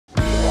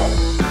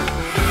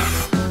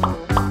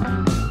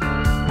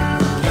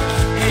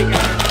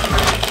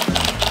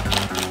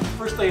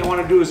thing I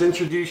want to do is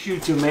introduce you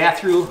to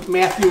Matthew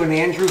and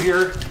Andrew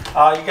here.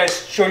 You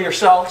guys show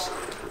yourselves.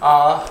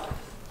 I'm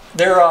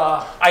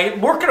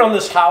working on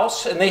this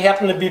house, and they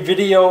happen to be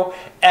video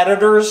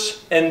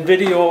editors and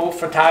video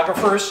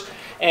photographers,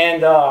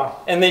 and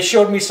they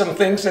showed me some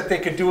things that they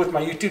could do with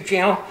my YouTube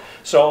channel.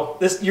 So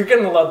you're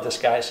going to love this,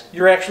 guys.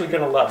 You're actually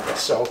going to love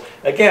this. So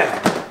again,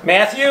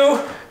 Matthew,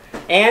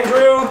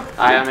 Andrew.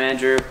 Hi, I'm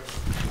Andrew.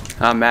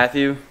 I'm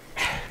Matthew.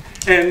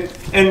 And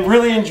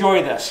really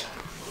enjoy this.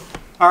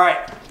 All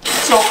right.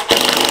 So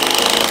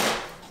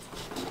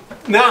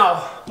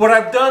now what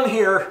I've done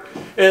here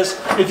is,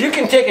 if you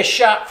can take a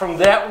shot from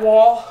that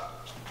wall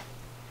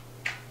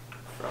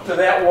to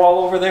that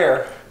wall over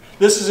there,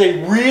 this is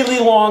a really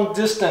long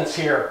distance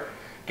here,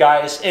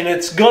 guys, and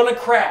it's gonna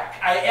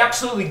crack. I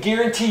absolutely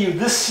guarantee you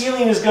this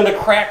ceiling is gonna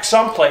crack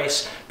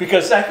someplace,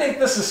 because I think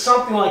this is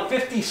something like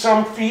 50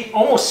 some feet,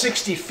 almost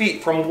 60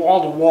 feet from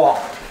wall to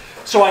wall.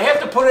 So I have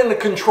to put in a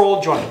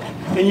control joint,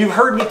 and you've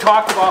heard me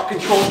talk about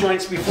control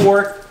joints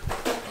before,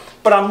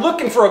 but I'm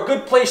looking for a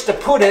good place to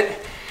put it.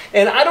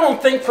 And I don't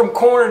think from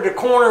corner to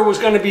corner was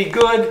going to be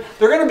good.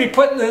 They're going to be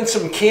putting in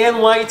some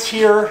can lights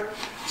here.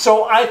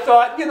 So I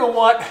thought, you know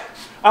what?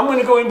 I'm going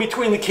to go in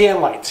between the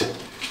can lights.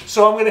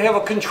 So I'm going to have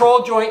a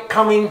control joint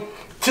coming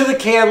to the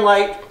can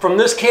light, from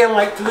this can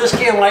light to this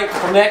can light,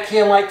 from that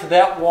can light to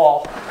that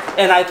wall.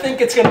 And I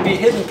think it's going to be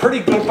hidden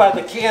pretty good by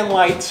the can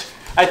lights.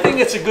 I think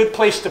it's a good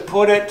place to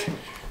put it.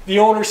 The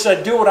owner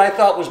said do what I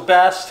thought was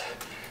best.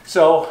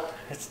 So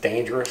it's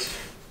dangerous.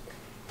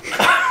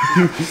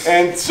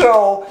 And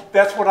so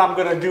that's what I'm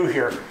going to do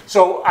here.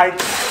 So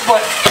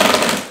but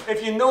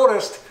if you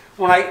noticed,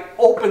 when I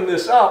open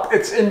this up,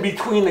 it's in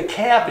between the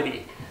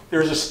cavity.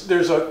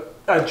 There's a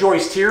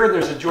joist here, and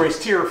there's a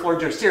joist here, a floor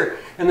joist here,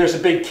 and there's a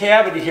big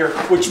cavity here,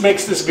 which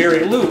makes this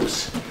very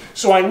loose.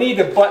 So I need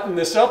to button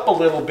this up a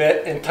little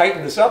bit and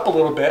tighten this up a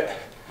little bit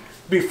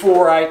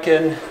before I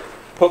can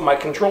put my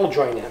control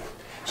joint in.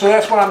 So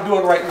that's what I'm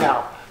doing right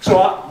now.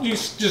 So you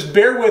just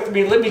bear with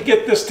me. Let me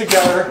get this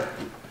together.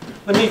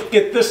 Let me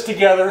get this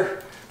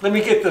together. Let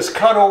me get this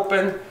cut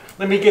open.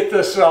 Let me get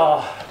this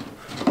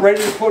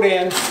ready to put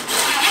in.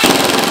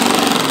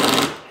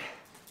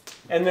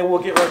 And then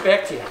we'll get right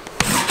back to you.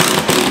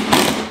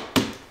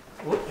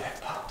 Whoop, that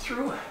popped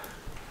through.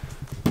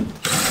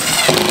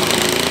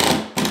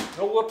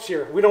 No whoops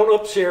here. We don't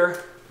whoops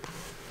here.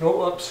 No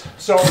whoops.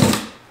 So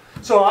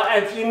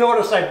if you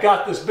notice, I've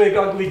got this big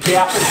ugly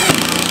gap in here.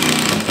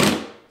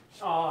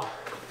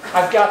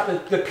 I've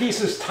got the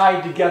pieces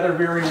tied together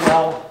very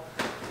well,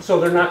 so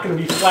they're not going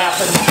to be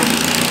flapping.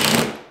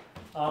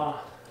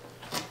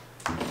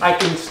 I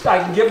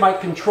can get my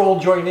control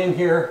joint in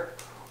here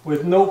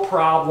with no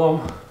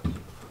problem.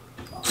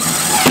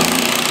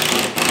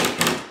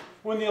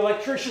 When the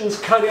electricians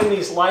cut in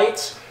these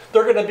lights,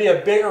 they're going to be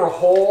a bigger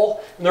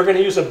hole, and they're going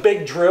to use a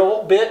big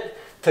drill bit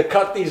to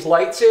cut these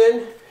lights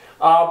in.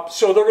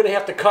 So they're going to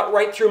have to cut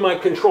right through my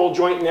control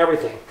joint and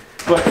everything.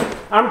 But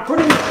I'm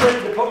pretty much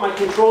ready to put my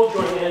control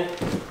joint in.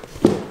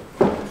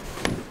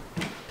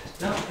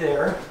 It's not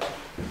there.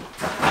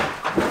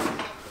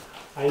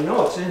 I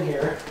know it's in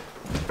here.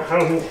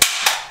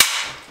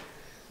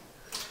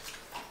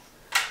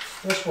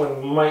 This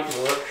one might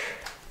work.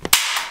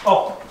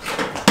 Oh,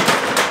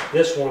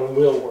 this one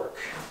will work.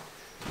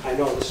 I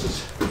know this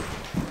is...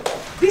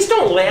 These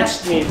don't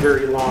last me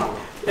very long.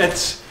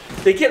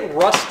 They get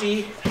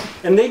rusty,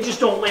 and they just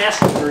don't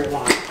last me very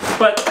long.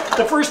 But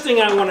the first thing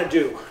I want to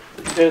do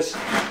is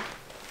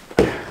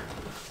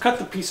cut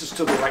the pieces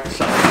to the right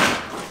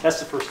side. That's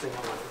the first thing I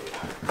want to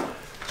do.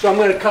 So I'm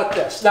going to cut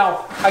this.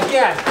 Now,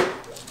 again,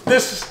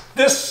 this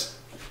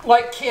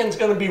light can is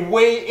going to be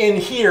way in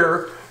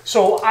here,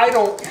 so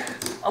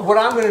what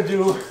I'm going to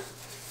do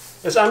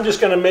is I'm just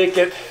going to make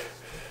it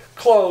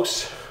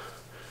close,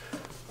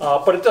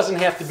 but it doesn't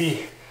have to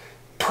be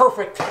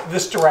perfect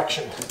this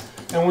direction.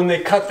 And when they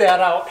cut that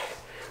out,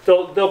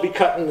 they'll be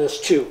cutting this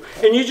too.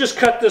 And you just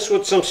cut this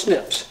with some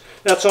snips.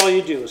 That's all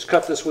you do, is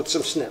cut this with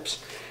some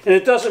snips. And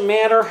it doesn't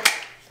matter,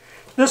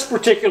 this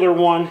particular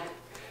one,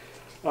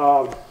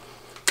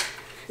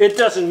 it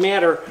doesn't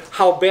matter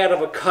how bad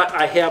of a cut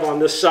I have on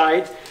this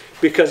side,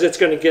 because it's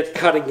going to get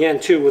cut again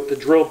too with the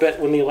drill bit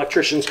when the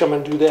electricians come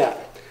and do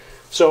that.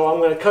 So I'm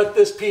going to cut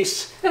this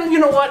piece, and you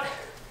know what?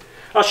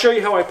 I'll show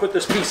you how I put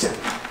this piece in.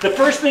 The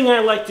first thing I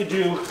like to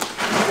do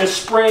is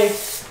spray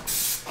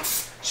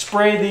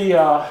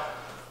the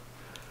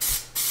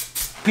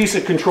piece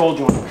of control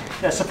joint.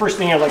 That's the first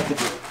thing I like to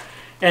do.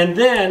 And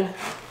then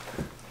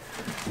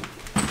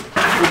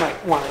you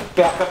might want to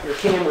back up your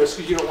cameras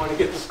because you don't want to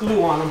get this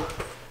glue on them.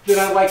 Then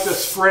I like to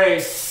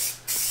spray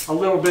a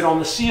little bit on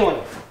the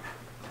ceiling.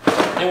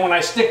 And when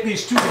I stick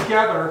these two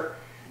together,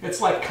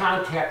 it's like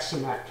contact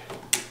cement.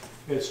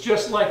 It's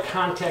just like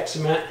contact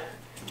cement,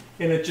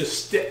 and it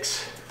just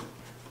sticks.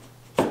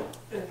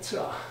 It's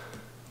I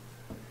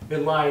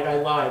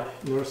lied.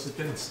 Notice it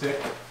didn't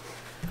stick.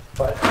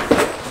 But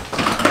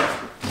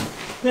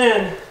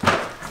then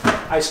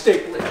I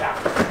staple it down.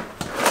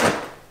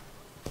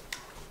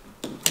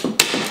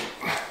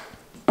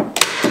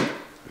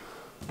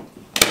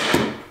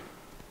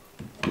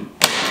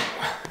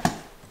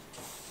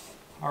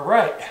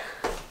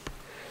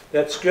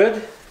 That's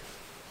good.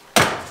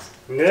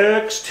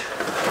 Next.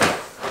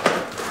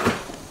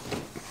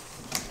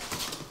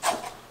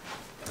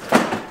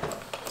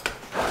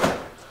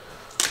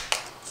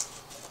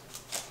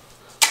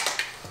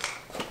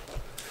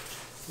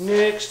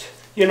 Next,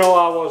 you know,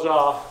 I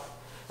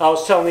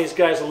was telling these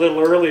guys a little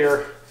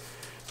earlier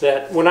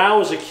that when I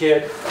was a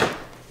kid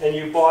and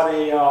you bought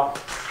a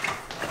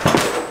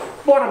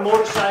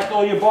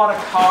motorcycle, you bought a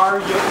car,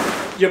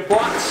 you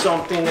bought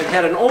something that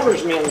had an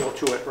owner's manual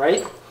to it,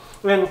 right?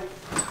 And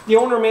the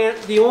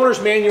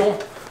owner's manual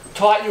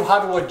taught you how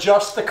to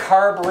adjust the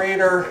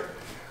carburetor.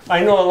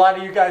 I know a lot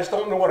of you guys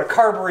don't know what a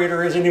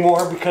carburetor is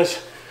anymore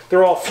because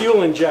they're all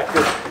fuel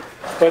injected.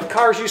 But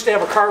cars used to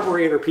have a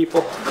carburetor,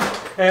 people.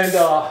 And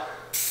the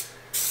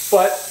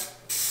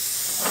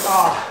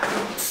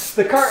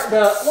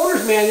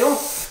owner's manual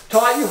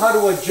taught you how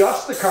to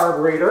adjust the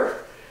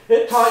carburetor.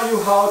 It taught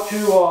you how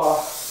to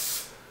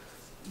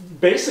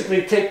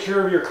basically take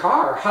care of your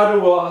car, how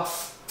to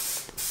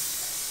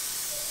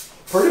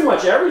pretty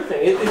much everything.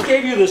 It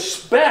gave you the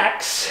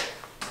specs.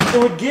 It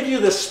would give you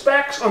the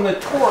specs on the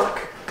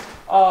torque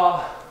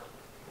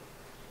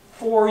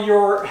for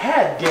your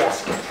head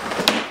gasket.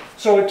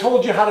 So it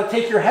told you how to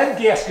take your head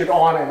gasket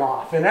on and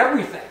off and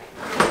everything.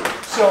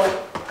 So,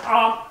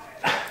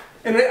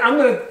 and I'm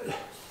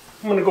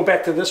gonna go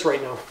back to this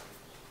right now.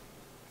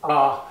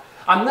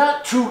 I'm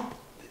not too,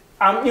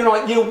 you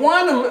know, you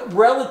want them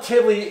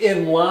relatively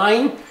in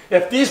line.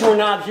 If these were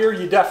not here,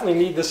 you definitely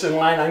need this in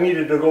line. I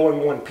needed to go in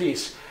one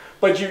piece.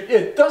 But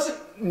it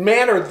doesn't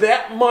matter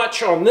that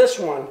much on this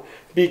one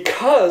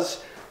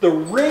because the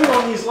ring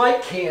on these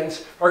light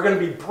cans are going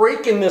to be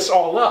breaking this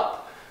all up.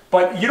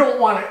 But you don't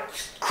want it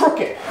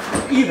crooked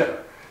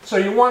either. So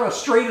you want as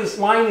straight as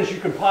line as you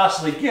can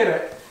possibly get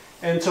it.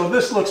 And so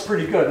this looks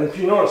pretty good. And if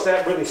you notice,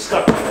 that really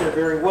stuck in there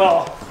very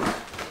well.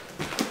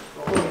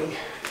 Well, let me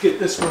get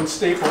this one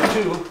stapled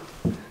too.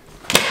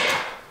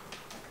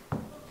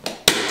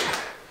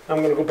 I'm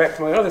going to go back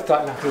to my other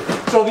thought now too.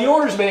 So the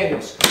owner's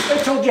manuals, they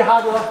told you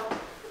how to,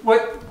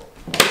 what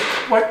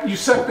you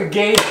set the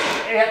gauge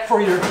at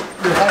for your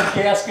head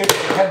gasket,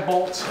 your head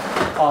bolts.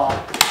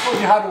 Told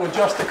you how to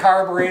adjust the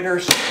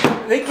carburetors.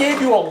 They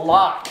gave you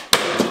a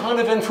ton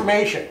of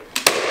information,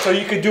 so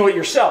you could do it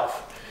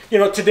yourself. You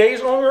know,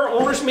 today's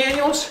owner's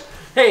manuals,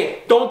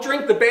 hey, don't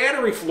drink the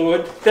battery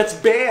fluid. That's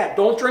bad.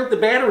 Don't drink the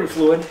battery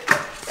fluid.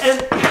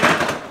 And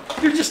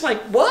you're just like,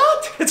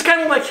 what? It's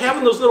kind of like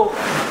having those little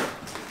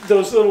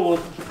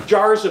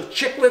jars of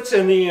chiclets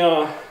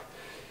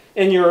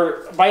in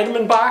your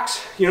vitamin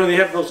box. You know, they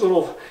have those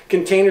little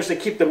containers that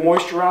keep the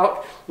moisture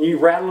out. And you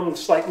rattle them,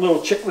 it's like little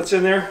chiclets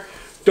in there.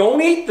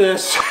 Don't eat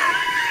this.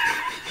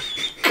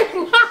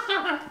 Come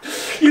on.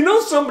 You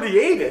know somebody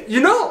ate it. You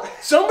know,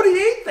 somebody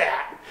ate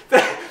that.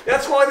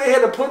 That's why they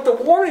had to put the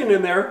warning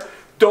in there.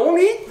 Don't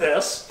eat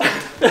this.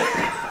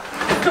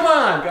 Come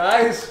on,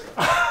 guys.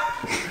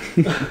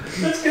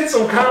 Let's get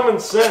some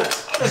common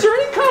sense. Is there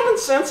any common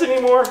sense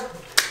anymore?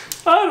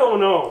 I don't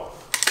know.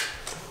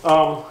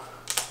 All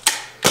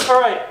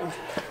right.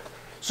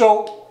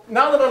 So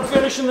now that I'm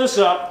finishing this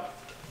up,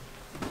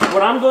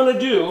 what I'm going to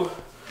do,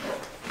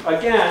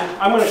 again,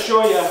 I'm going to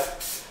show you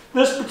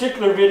this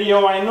particular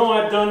video. I know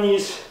I've done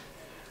these.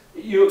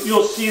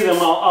 You'll see them.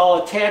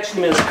 I'll attach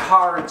them as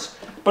cards.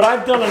 But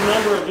I've done a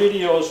number of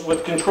videos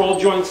with control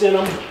joints in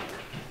them,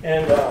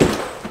 and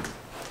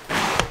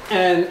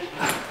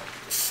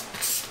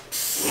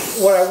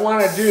what I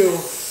want to do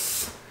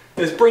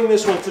is bring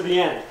this one to the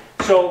end.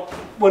 So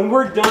when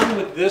we're done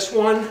with this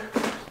one,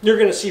 you're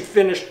going to see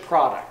finished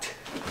product.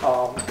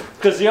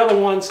 Because the other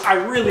ones,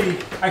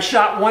 I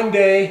shot one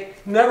day,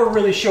 never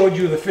really showed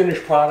you the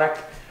finished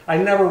product. I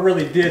never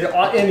really did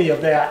any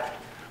of that.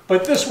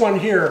 But this one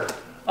here,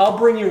 I'll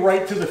bring you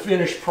right to the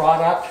finished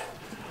product.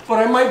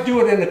 But I might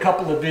do it in a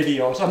couple of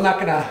videos. I'm not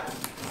going to...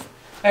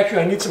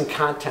 Actually, I need some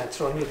content,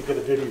 so I need to get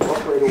a video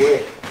up right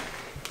away.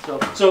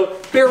 So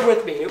bear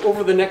with me.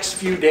 Over the next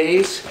few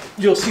days,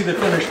 you'll see the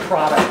finished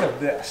product of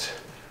this.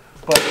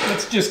 But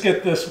let's just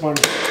get this one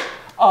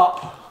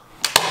up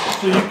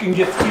so you can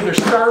get either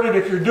started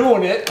if you're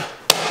doing it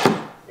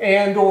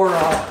and or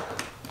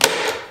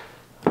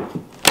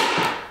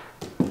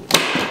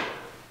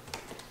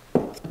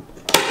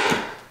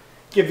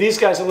give these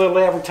guys a little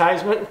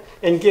advertisement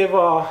and give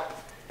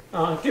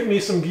me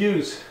some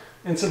views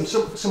and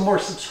some more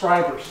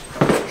subscribers.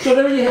 So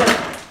there you have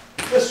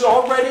it. This is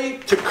all ready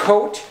to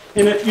coat.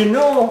 And if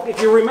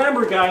you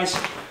remember, guys,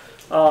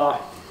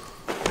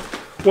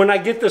 when I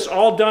get this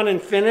all done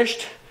and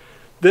finished,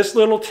 this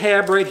little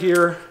tab right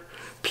here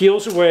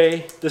peels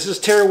away. This is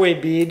tearaway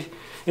bead,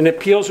 and it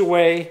peels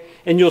away,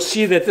 and you'll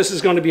see that this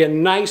is going to be a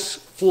nice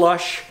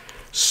flush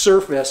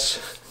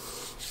surface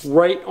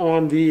right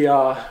on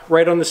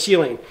the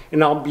ceiling.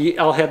 And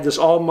I'll have this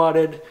all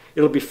mudded.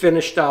 It'll be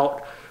finished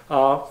out.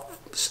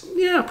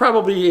 Yeah,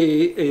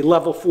 probably a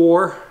level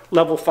 4,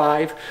 level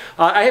 5.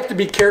 I have to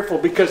be careful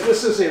because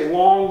this is a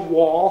long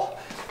wall.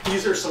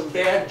 These are some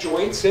bad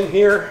joints in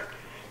here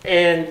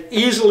and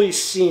easily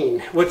seen.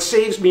 What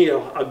saves me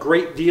a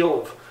great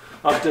deal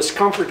of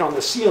discomfort on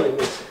the ceiling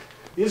is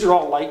These are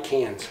all light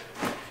cans.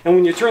 And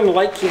when you turn the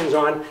light cans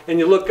on and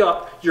you look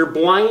up, you're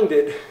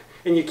blinded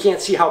and you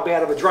can't see how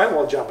bad of a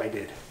drywall job I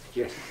did.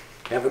 Yeah.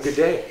 Have a good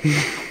day.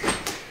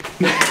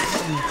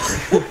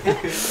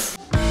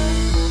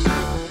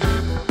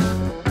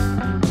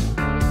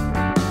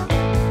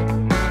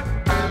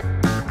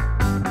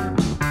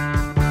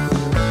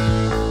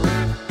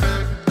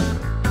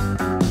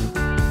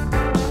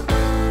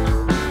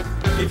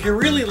 If you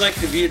really like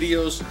the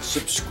videos,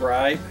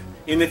 subscribe.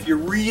 And if you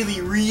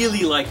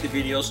really like the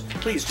videos,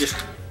 please just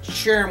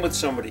share them with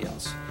somebody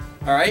else.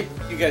 All right?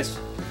 You guys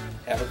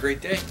have a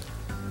great day.